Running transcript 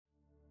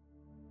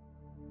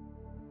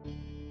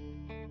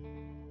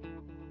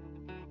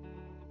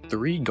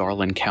3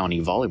 Garland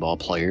County volleyball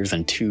players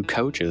and 2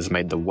 coaches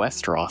made the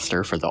West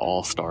roster for the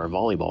All-Star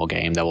volleyball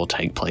game that will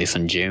take place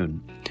in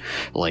June.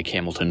 Lake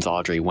Hamilton's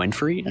Audrey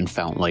Winfrey and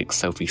Fountain Lake's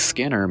Sophie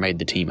Skinner made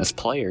the team as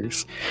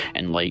players,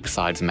 and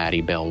Lakeside's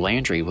Maddie Bell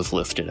Landry was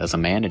listed as a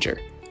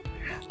manager.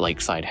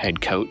 Lakeside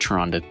head coach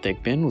Rhonda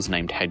Thigpen was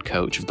named head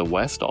coach of the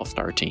West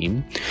All-Star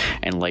team,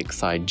 and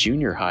Lakeside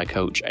junior high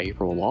coach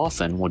April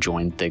Lawson will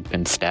join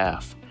Thigpen's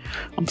staff.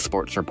 I'm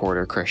sports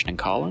reporter Christian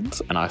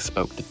Collins, and I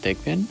spoke to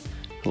Thigpen,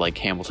 Lake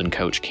Hamilton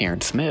coach Karen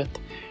Smith,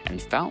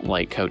 and Fountain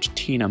Lake coach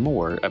Tina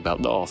Moore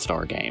about the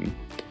All-Star game.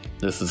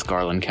 This is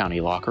Garland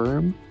County Locker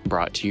Room,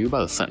 brought to you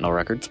by the Sentinel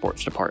Record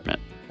Sports Department.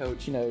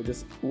 Coach,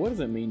 just what does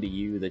it mean to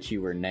you that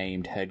you were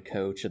named head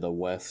coach of the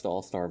West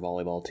All-Star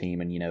volleyball team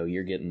and,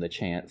 you're getting the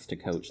chance to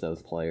coach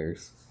those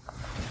players?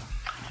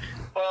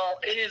 Well,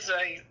 it is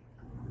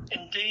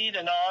indeed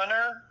an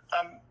honor.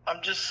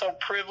 I'm just so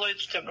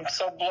privileged and I'm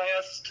so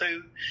blessed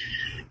to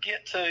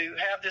get to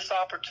have this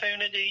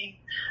opportunity.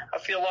 I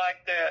feel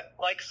like that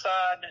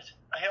Lakeside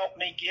helped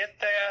me get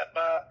that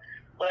by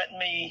letting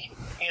me,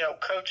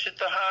 coach at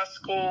the high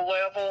school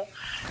level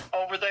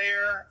over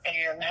there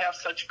and have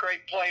such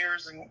great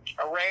players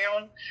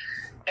around.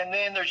 And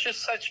then there's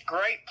just such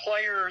great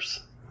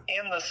players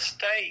in the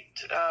state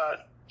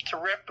to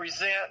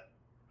represent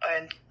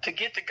and to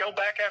get to go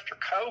back after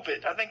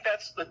COVID. I think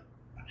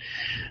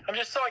I'm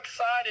just so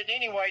excited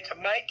anyway to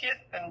make it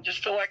and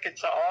just feel like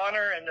it's an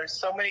honor. And there's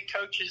so many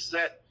coaches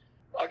that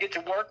I'll get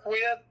to work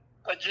with.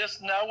 But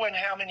just knowing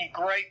how many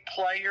great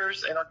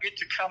players and get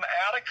to come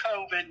out of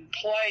COVID and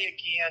play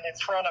again in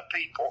front of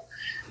people,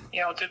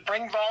 to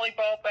bring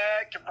volleyball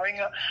back, to bring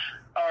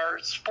our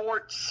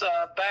sports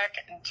back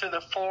into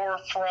the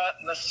forefront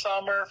in the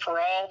summer for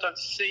all to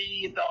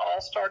see the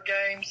All-Star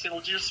games. It'll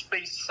just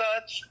be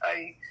such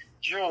a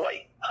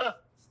joy.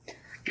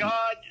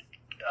 God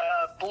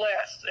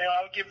blessed.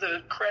 I would give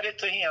the credit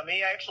to him.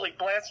 He actually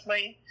blessed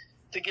me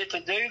to get to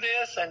do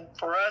this and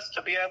for us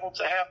to be able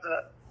to have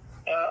the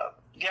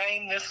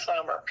game this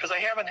summer, because they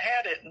haven't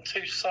had it in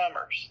 2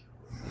 summers.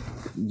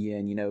 Yeah,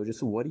 and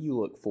just what do you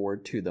look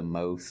forward to the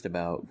most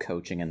about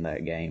coaching in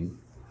that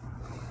game?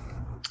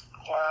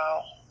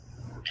 Wow.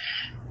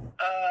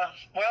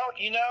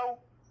 Well,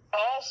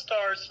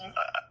 All-Stars,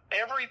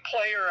 every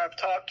player I've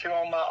talked to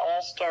on my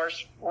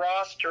All-Stars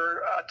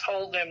roster, I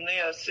told them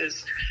this,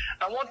 is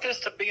I want this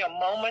to be a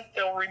moment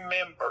they'll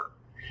remember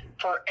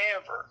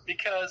forever,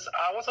 because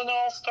I was an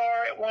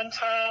All-Star at one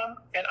time,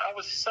 and I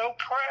was so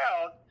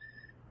proud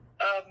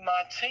of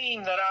my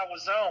team that I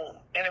was on.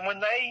 And when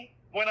they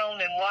went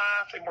on in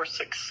life and were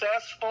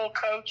successful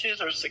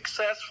coaches or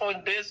successful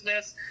in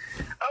business,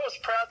 I was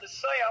proud to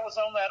say I was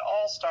on that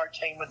All-Star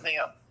team with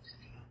them.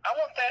 I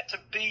want that to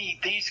be,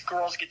 these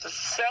girls get to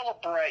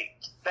celebrate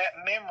that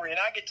memory, and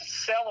I get to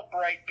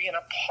celebrate being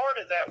a part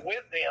of that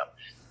with them.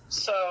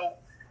 So,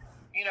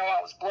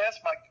 I was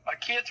blessed. My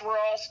kids were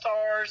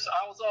All-Stars.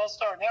 I was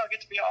All-Star. Now I get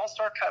to be an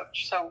All-Star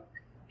coach. So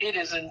it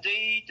is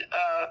indeed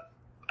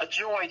a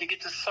joy to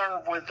get to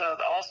serve with the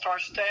All-Star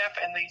staff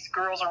and these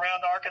girls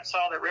around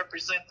Arkansas that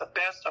represent the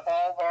best of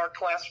all of our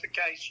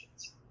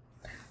classifications.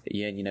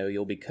 Yeah,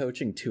 you'll be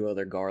coaching 2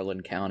 other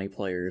Garland County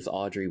players,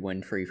 Audrey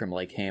Winfrey from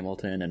Lake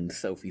Hamilton and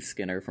Sophie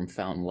Skinner from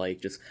Fountain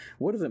Lake. Just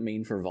what does it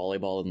mean for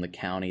volleyball in the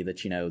county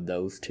that,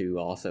 those 2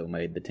 also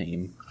made the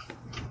team?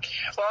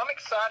 Well, I'm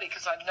excited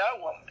because I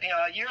know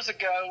them. Years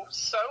ago,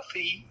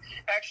 Sophie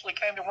actually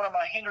came to one of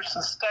my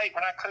Henderson State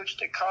when I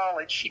coached at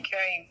college. She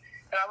came,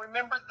 and I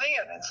remember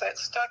then, and that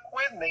stuck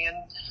with me. And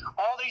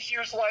all these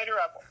years later,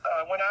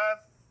 when I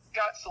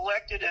got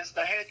selected as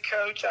the head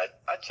coach,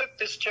 I took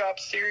this job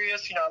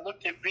serious. I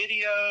looked at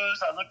videos,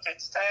 I looked at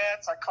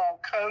stats, I called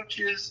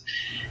coaches,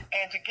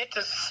 and to get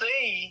to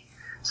see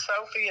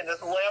Sophie at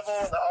the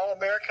level, the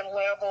All-American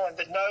level, and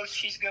to know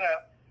she's going to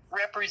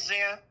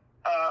represent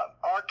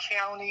our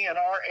county and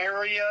our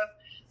area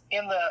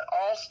in the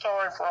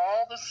All-Star and for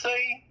all to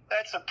see,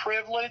 that's a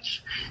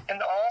privilege.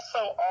 And also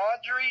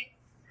Audrey,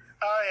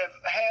 I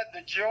have had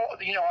the joy,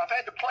 I've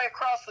had to play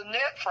across the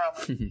net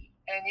from her.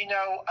 And,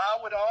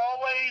 I would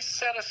always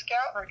set a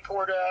scouting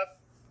report up,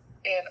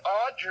 and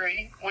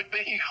Audrey would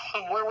be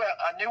where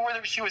I knew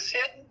where she was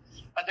hitting.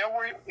 I know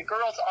where the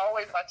girls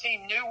my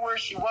team knew where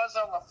she was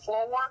on the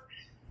floor.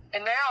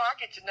 And now I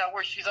get to know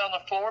where she's on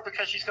the floor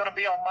because she's going to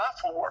be on my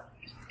floor.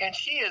 And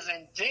she is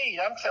indeed,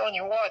 I'm telling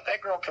you what,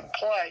 that girl can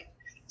play.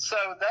 So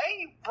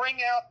they bring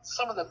out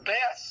some of the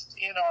best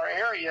in our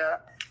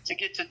area to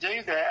get to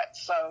do that.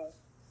 So,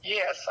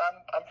 yes,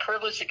 I'm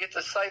privileged to get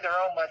to say they're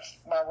on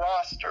my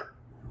roster.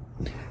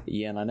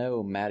 Yeah, and I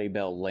know Maddie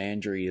Bell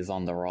Landry is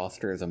on the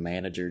roster as a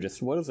manager.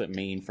 Just what does it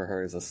mean for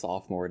her as a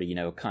sophomore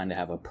to, kind of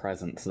have a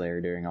presence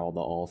there during all the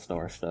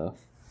All-Star stuff?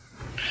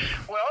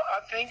 Well,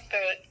 I think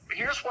that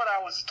here's what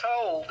I was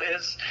told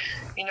is,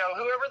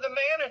 whoever the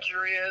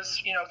manager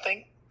is,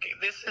 think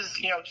this is,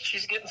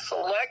 she's getting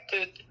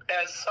selected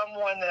as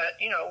someone that,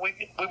 we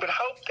would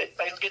hope that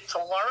they get to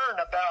learn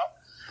about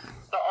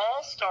the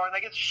All-Star and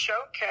they get to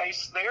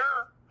showcase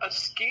their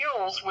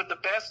skills with the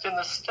best in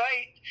the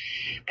state,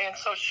 and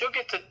so she'll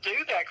get to do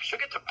that. She'll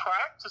get to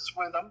practice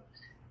with them,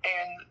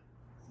 and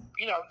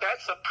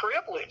that's a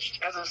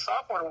privilege as a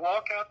sophomore to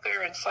walk out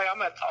there and say,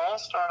 I'm at the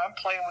All-Star and I'm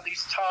playing with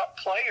these top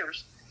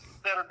players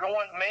that are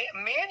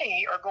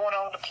many are going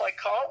on to play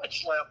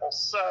college level.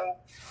 So,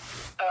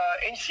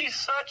 and she's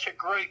such a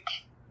great,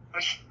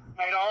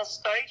 made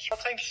all-state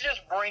team. She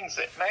just brings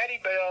it. Maddie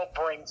Bell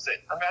brings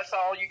it. And that's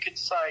all you can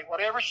say.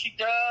 Whatever she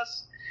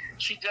does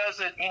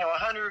it,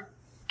 100%.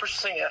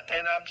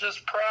 And I'm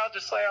just proud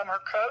to say I'm her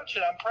coach,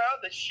 and I'm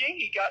proud that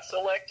she got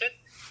selected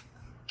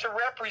to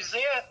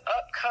represent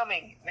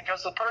upcoming,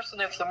 because the person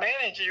that's the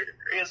manager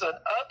is an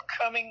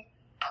upcoming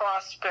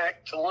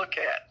prospect to look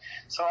at.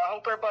 So I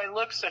hope everybody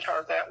looks at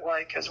her that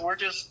way, because we're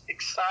just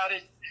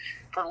excited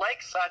for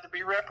Lakeside to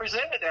be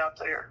represented out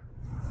there.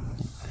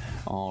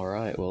 All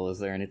right. Well, is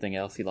there anything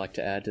else you'd like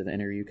to add to the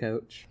interview,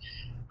 Coach?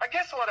 I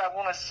guess what I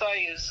want to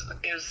say is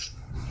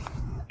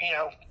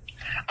I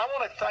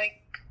want to thank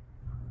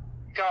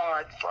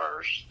God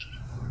first,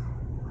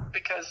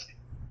 because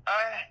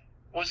I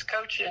was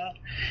coaching,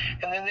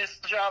 and then this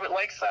job at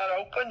Lakeside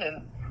opened,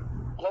 and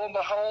lo and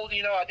behold,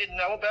 I didn't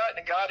know about it,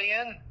 and got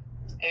in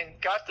and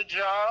got the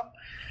job,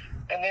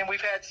 and then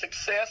we've had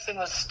success in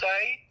the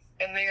state,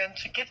 and then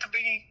to get to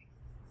be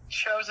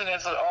chosen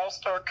as an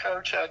all-star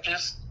coach, and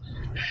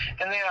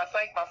then I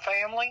thank my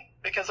family,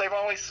 because they've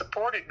always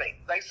supported me.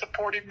 They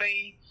supported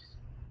me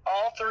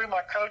all through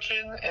my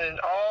coaching and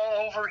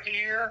all over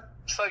here.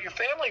 So your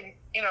family,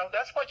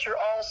 that's what your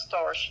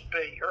all-star should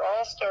be. Your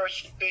all-star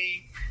should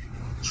be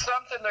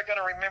something they're going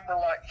to remember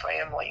like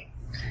family.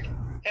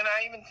 And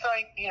I even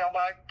thank,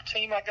 my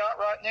team I got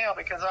right now,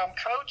 because I'm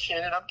coaching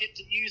and I get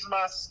to use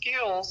my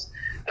skills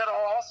that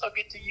I'll also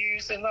get to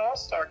use in the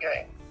All-Star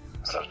game.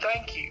 So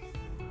thank you.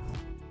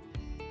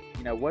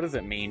 What does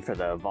it mean for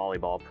the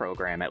volleyball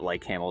program at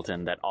Lake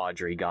Hamilton that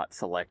Audrey got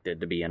selected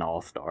to be an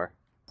All-Star?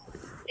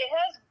 It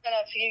has been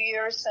a few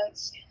years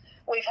since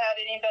we've had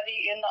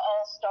anybody in the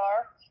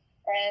All-Star,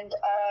 and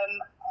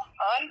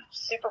I'm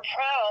super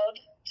proud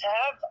to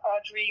have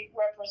Audrey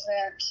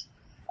represent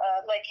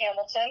Lake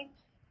Hamilton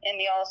in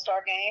the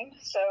All-Star game,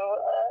 so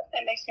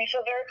it makes me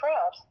feel very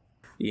proud.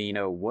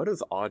 What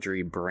does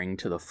Audrey bring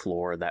to the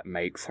floor that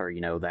makes her,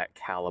 that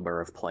caliber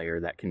of player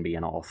that can be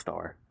an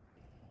All-Star?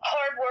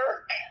 Hard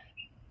work.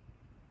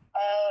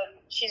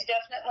 She's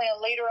definitely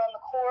a leader on the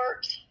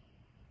court.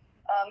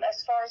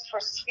 As far as for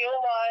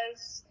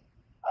skill-wise,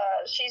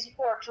 she's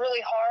worked really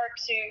hard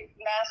to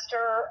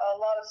master a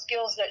lot of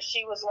skills that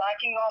she was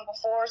lacking on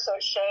before, so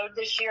it showed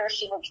this year.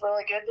 She looked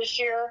really good this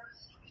year.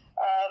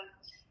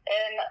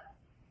 And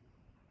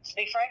to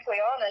be frankly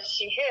honest,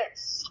 she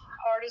hits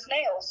hard as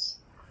nails.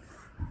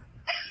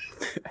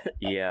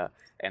 Yeah,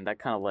 and that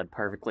kind of led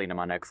perfectly into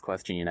my next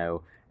question,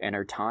 In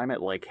her time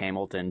at Lake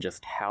Hamilton,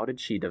 just how did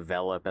she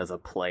develop as a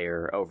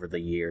player over the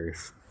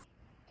years?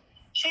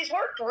 She's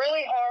worked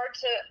really hard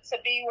to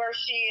be where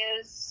she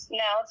is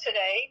now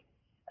today.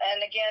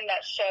 And again,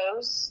 that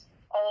shows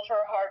all of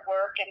her hard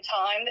work and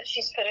time that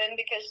she's put in,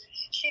 because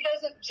she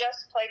doesn't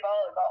just play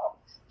volleyball.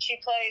 She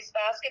plays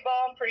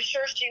basketball. I'm pretty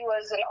sure she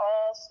was an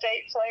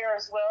all-state player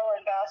as well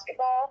in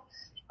basketball.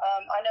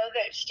 I know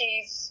that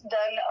she's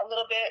done a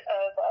little bit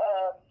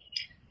of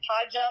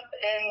high jump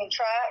and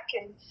track,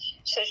 and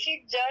so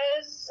she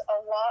does a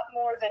lot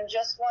more than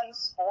just one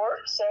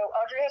sport. So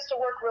Audrey has to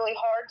work really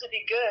hard to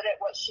be good at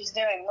what she's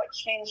doing,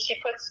 which means she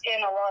puts in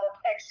a lot of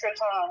extra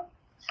time.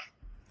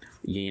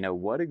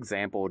 What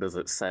example does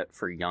it set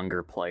for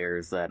younger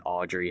players that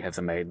Audrey has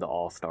made the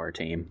All-Star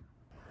team?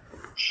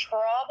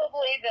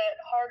 Probably that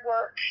hard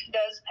work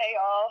does pay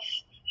off,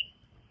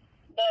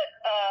 but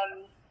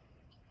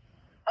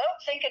I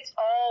don't think it's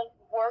all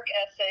work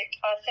ethic.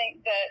 I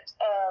think that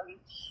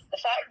the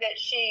fact that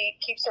she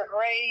keeps her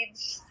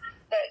grades,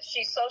 that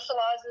she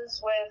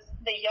socializes with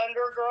the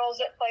younger girls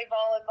that play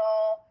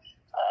volleyball.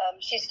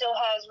 She still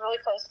has really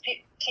close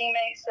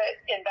teammates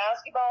in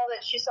basketball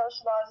that she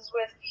socializes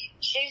with.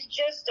 She's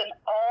just an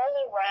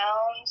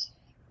all-around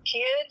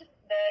kid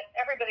that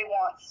everybody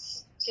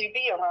wants to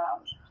be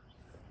around.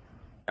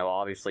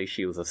 Obviously,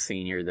 she was a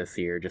senior this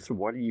year. Just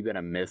what are you going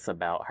to miss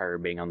about her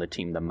being on the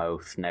team the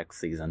most next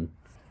season?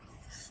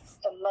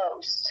 The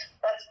most?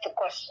 That's the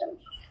question.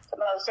 The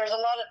most. There's a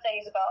lot of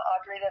things about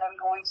Audrey that I'm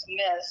going to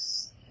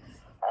miss.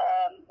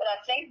 But I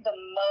think the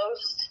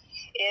most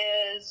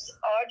is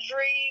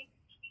Audrey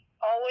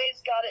always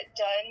got it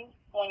done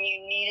when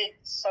you needed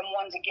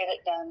someone to get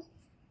it done.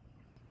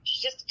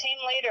 She's just a team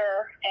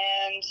leader,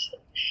 and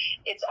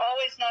it's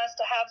always nice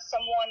to have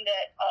someone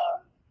that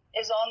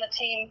is on the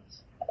team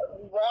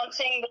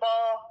wanting the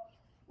ball,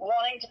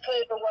 wanting to put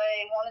it away,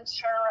 wanting to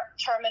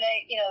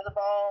terminate, the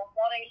ball,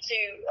 wanting to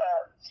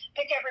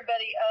pick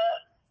everybody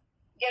up,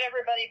 get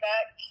everybody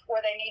back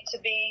where they need to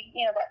be,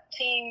 that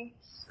team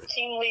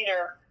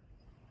leader.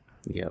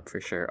 Yep, for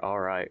sure. All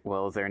right.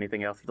 Well, is there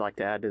anything else you'd like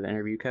to add to the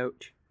interview,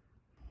 Coach?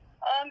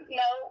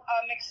 No,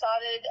 I'm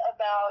excited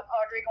about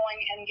Audrey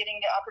going and getting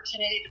the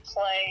opportunity to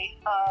play.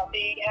 I'll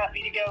be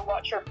happy to go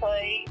watch her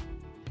play.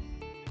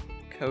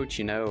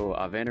 Coach,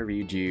 I've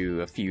interviewed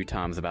you a few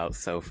times about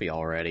Sophie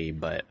already,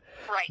 but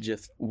Right.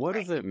 just what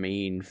does it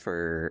mean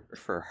for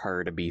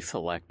her to be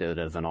selected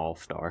as an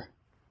All-Star?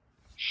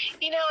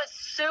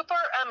 It's super,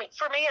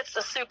 for me, it's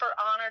a super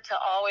honor to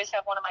always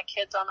have one of my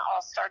kids on the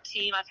All-Star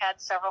team. I've had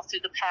several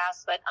through the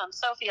past, but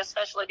Sophie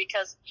especially,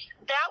 because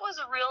that was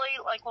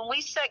really, like, when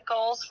we set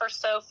goals for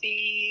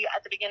Sophie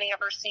at the beginning of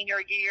her senior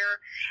year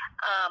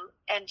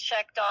and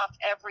checked off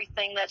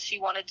everything that she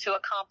wanted to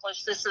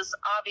accomplish, this is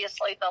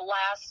obviously the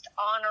last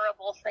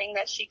honorable thing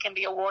that she can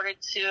be awarded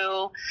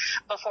to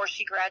before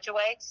she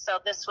graduates. So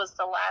this was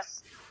the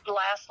last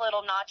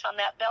little notch on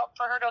that belt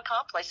for her to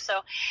accomplish.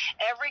 So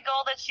every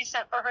goal that she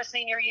set for her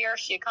senior year,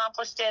 she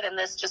accomplished it, and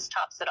this just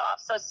tops it off.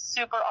 So it's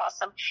super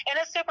awesome. And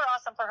it's super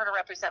awesome for her to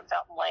represent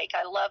Fountain Lake.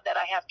 I love that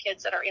I have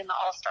kids that are in the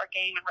All-Star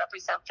game and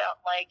represent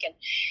Fountain Lake,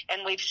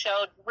 and we've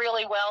showed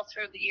really well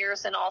through the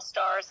years in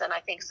All-Stars, and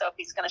I think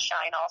Sophie's going to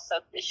shine also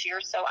this year.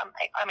 So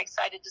I'm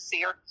excited to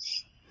see her.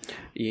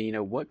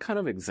 What kind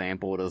of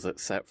example does it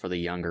set for the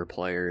younger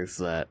players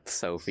that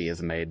Sophie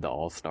has made the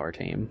All-Star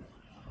team?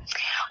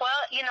 Well,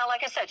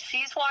 like I said,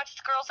 she's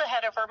watched girls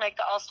ahead of her make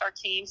the All-Star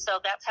team, so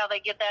that's how they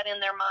get that in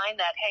their mind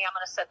that, hey, I'm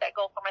going to set that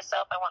goal for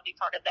myself. I want to be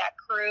part of that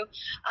crew.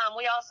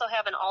 We also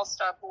have an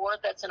All-Star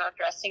board that's in our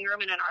dressing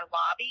room and in our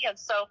lobby, and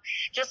so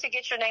just to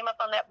get your name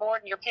up on that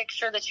board and your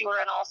picture that you were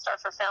an All-Star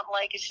for Fountain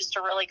Lake is just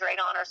a really great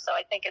honor. So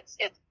I think it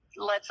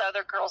lets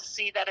other girls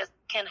see that it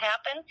can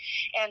happen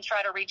and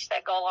try to reach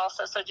that goal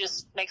also. So it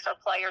just makes our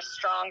players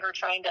stronger,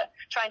 trying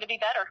to be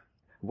better.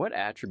 What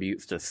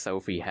attributes does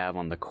Sophie have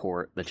on the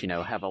court that,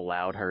 have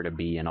allowed her to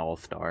be an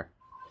All-Star?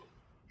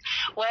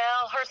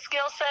 Well, her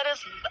skill set is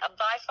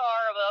by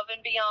far above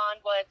and beyond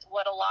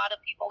what a lot of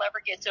people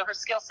ever get to. Her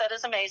skill set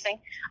is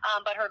amazing,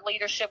 but her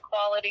leadership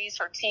qualities,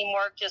 her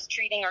teamwork, just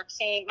treating her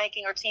team,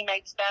 making her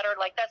teammates better,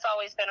 like that's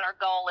always been our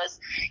goal is,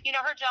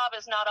 her job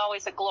is not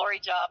always a glory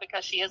job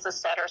because she is a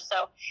setter.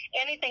 So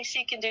anything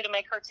she can do to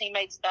make her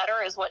teammates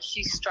better is what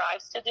she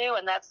strives to do,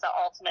 and that's the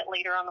ultimate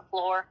leader on the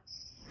floor.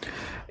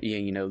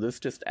 Yeah, this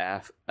just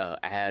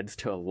adds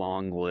to a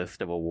long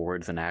list of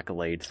awards and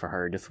accolades for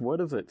her. Just what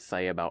does it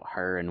say about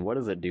her, and what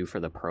does it do for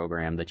the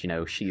program that,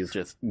 she's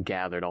just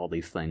gathered all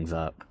these things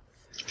up?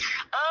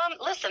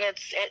 Listen,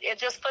 it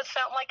just puts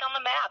Fountain Lake on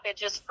the map. It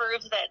just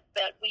proves that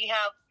we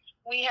have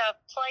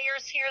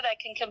players here that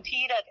can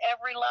compete at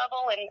every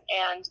level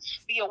and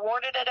be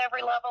awarded at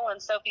every level, and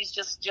Sophie's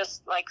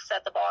just like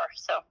set the bar.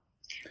 So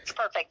it's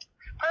perfect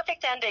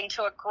ending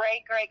to a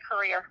great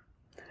career.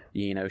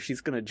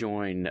 She's going to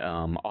join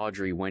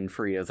Audrey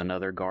Winfrey as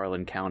another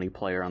Garland County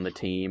player on the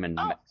team, and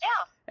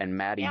and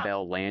Maddie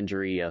Bell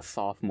Landry, a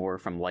sophomore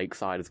from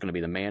Lakeside, is going to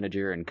be the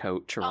manager, and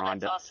Coach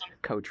Rhonda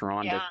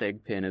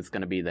Thigpen is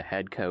going to be the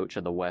head coach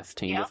of the West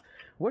team. Yep.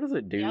 What does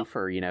it do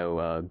for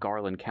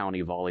Garland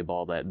County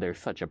volleyball that there's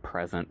such a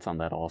presence on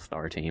that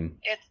All-Star team?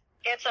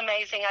 It's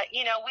amazing.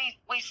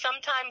 We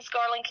sometimes,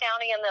 Garland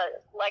County and a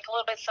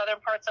little bit southern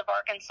parts of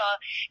Arkansas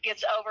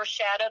gets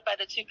overshadowed by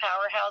the two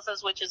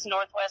powerhouses, which is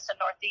Northwest and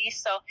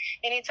Northeast. So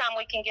anytime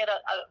we can get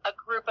a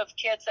group of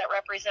kids that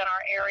represent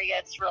our area,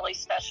 it's really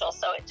special.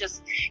 So it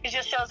just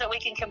shows that we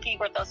can compete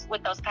with those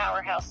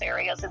powerhouse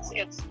areas.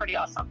 It's pretty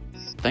awesome.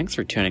 Thanks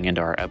for tuning into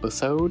our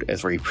episode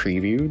as we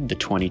previewed the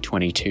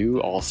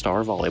 2022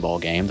 All-Star Volleyball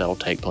game that will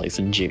take place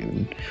in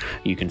June.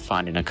 You can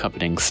find an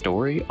accompanying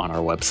story on our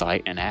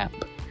website and app.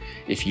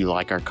 If you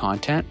like our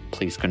content,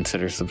 please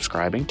consider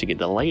subscribing to get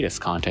the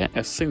latest content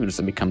as soon as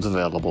it becomes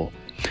available.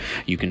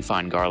 You can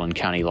find Garland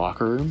County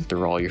Locker Room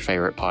through all your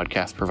favorite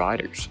podcast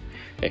providers.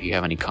 If you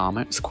have any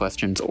comments,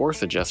 questions, or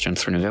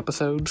suggestions for new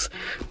episodes,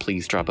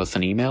 please drop us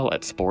an email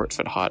at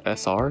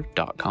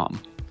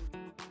sports@hotsr.com.